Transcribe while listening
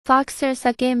Foxar is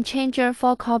a game changer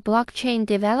for core blockchain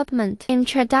development.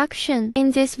 Introduction.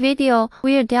 In this video,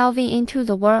 we're delving into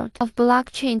the world of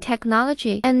blockchain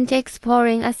technology and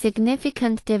exploring a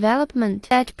significant development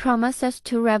that promises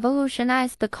to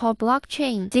revolutionize the core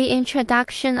blockchain. The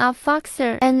introduction of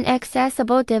Foxar, an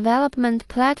accessible development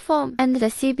platform, and the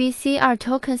CBCR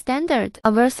token standard,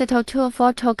 a versatile tool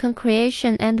for token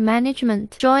creation and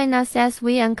management. Join us as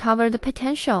we uncover the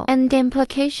potential and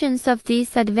implications of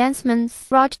these advancements,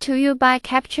 brought to you by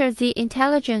Capture the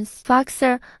Intelligence.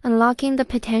 Foxar, unlocking the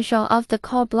potential of the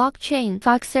core blockchain.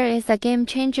 Foxar is a game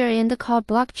changer in the core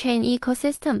blockchain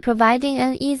ecosystem, providing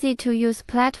an easy-to-use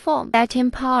platform that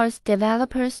empowers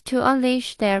developers to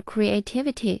unleash their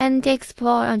creativity and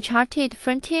explore uncharted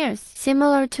frontiers.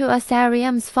 Similar to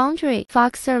Ethereum's Foundry,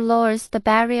 Foxar lowers the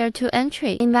barrier to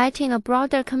entry, inviting a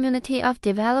broader community of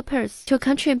developers to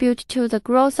contribute to the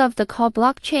growth of the core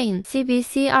blockchain.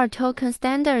 CBCR token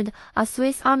standard, a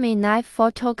Swiss Army knife for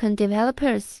token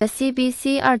developers. The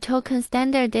CBCR token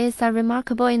standard is a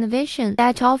remarkable innovation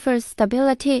that offers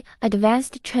stability,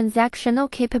 advanced transactional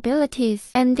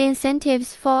capabilities, and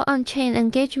incentives for on-chain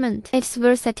engagement. Its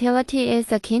versatility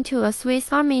is akin to a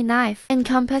Swiss Army knife,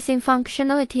 encompassing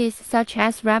functionalities such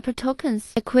as wrapper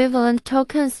tokens, equivalent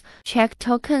tokens, check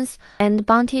tokens, and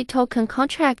bounty token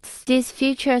contracts. These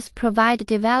features provide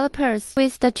developers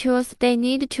with the tools they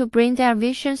need to bring their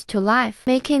visions to life,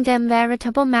 making them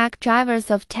veritable drivers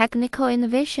of technical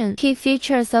innovation. Key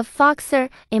features of Foxar: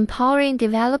 empowering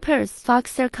developers.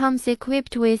 Foxar comes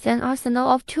equipped with an arsenal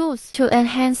of tools to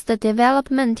enhance the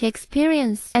development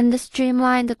experience and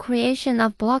streamline the creation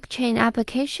of blockchain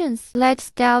applications.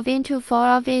 Let's delve into 4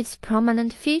 of its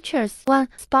prominent features. 1.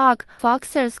 Spark,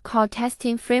 Foxar's core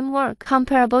testing framework,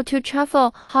 comparable to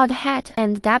Truffle, Hot Hat,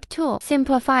 and DAppTool,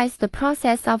 simplifies the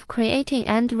process of creating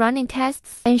and running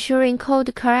tests, ensuring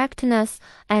code correctness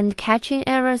and catching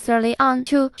errors early on.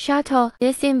 2. Shuttle,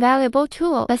 this invaluable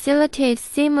tool facilitates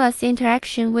seamless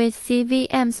interaction with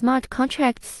CVM smart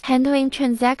contracts, handling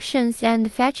transactions and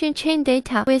fetching chain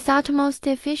data with utmost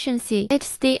efficiency.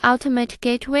 It's the ultimate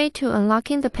gateway to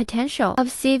unlocking the potential of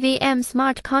CVM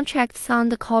smart contracts on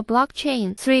the core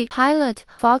blockchain. 3. Pilot,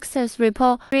 Foxar's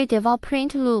repo-free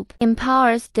development loop,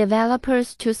 empowers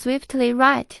developers to swiftly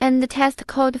write and test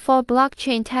code for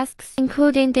blockchain tasks,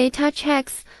 including data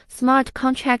checks, smart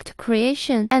contract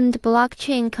creation, and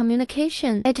blockchain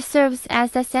communication. It serves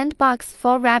as a sandbox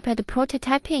for rapid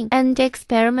prototyping and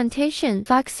experimentation.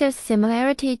 Foxar's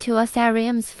similarity to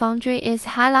Ethereum's Foundry is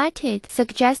highlighted,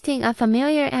 suggesting a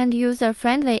familiar and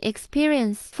user-friendly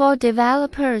experience for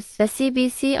developers. The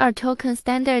CBCR token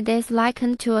standard is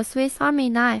likened to a Swiss Army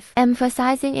knife,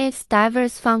 emphasizing its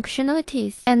diverse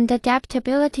functionalities and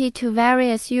adaptability to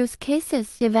various use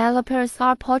cases. Developers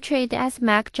are portrayed as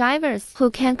MacGyvers who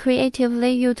can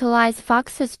creatively utilize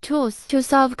Foxar's tools to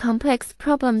solve complex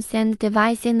problems and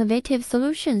devise innovative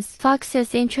solutions.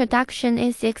 Foxar's introduction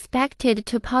is expected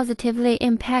to positively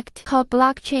impact core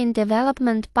blockchain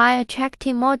development by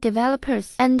attracting more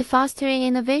developers and fostering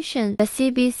innovation. The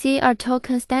CBCR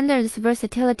token standard's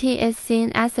versatility is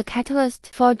seen as a catalyst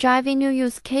for driving new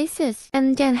use cases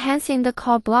and enhancing the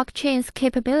core blockchain's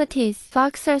capabilities.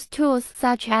 Foxar's tools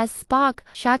such as Spark,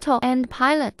 Shuttle, and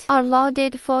Pilot are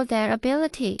lauded for their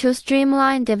ability to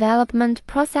streamline development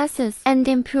processes and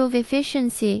improve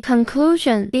efficiency.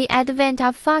 Conclusion: the advent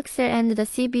of Foxar and the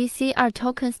CBCR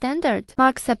token standard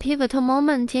marks a pivotal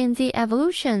moment in the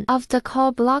evolution of the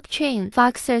core blockchain.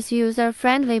 Foxar's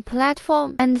user-friendly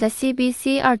platform and the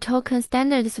CBCR token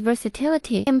standard's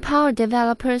versatility empower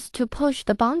developers to push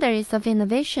the boundaries of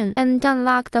innovation and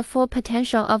unlock the full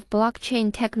potential of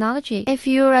blockchain technology. If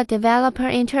you're a developer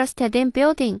interested in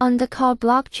building on the core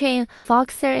blockchain,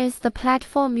 Foxar is the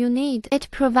platform you need. It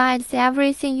provides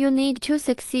everything you need to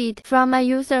succeed, from a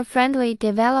user-friendly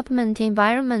development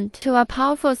environment to a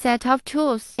powerful set of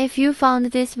tools. If you found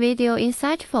this video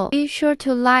insightful, be sure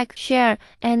to like, share,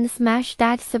 and smash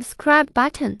that subscribe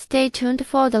button. Stay tuned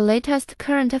for the latest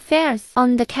current affairs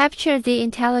on the Capture the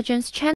Intelligence channel.